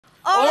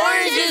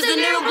Orange is the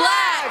new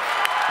black!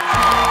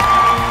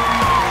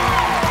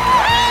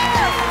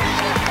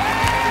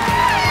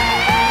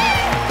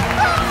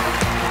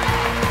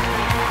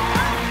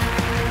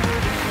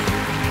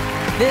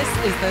 This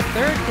is the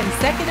third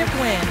consecutive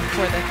win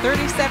for the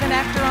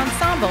 37-actor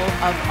ensemble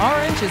of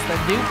Orange is the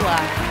New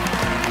Black.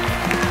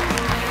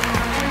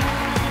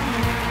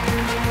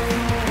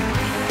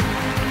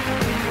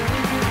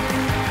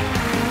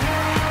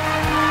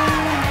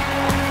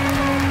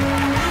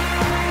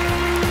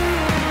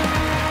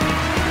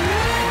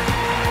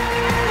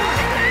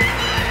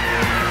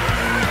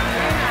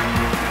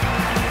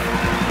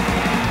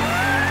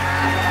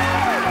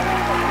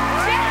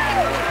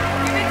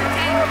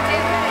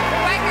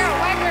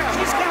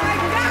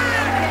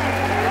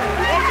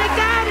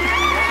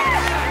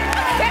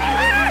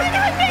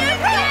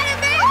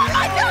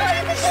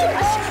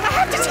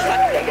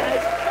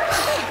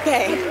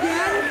 Okay.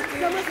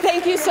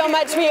 Thank you so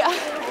much. Is everybody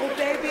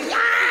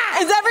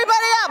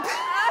up?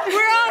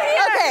 We're all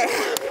here. Okay.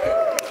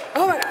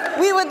 Oh my God.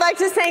 We would like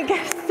to thank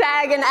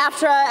SAG and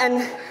AFTRA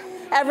and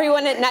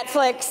everyone at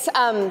Netflix,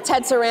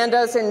 Ted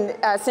Sarandos and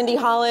Cindy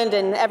Holland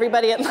and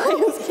everybody at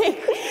Lionsgate,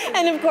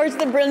 and of course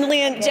the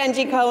brilliant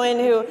Jenji Cohen,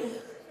 who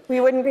we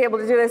wouldn't be able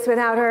to do this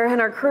without her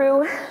and our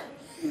crew.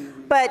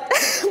 But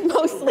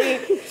mostly,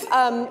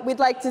 we'd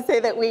like to say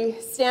that we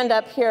stand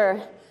up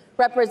here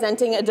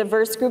representing a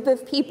diverse group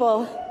of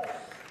people,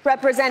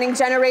 representing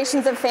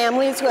generations of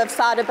families who have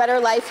sought a better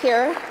life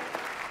here,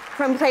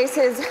 from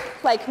places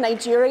like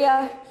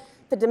Nigeria,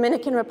 the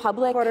Dominican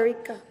Republic,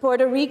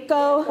 Puerto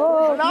Rico,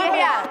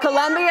 Colombia,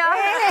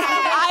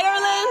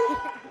 Ireland,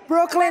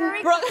 Brooklyn.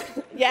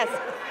 Yes.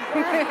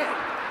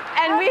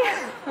 And we...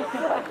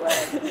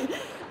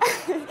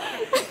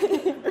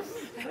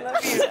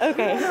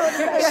 Okay.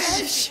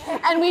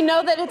 And we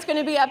know that it's going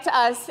to be up to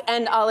us,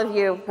 and all of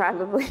you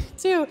probably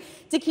too,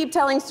 to keep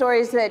telling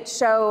stories that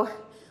show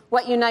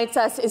what unites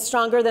us is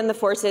stronger than the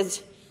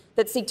forces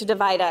that seek to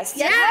divide us.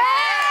 Yeah!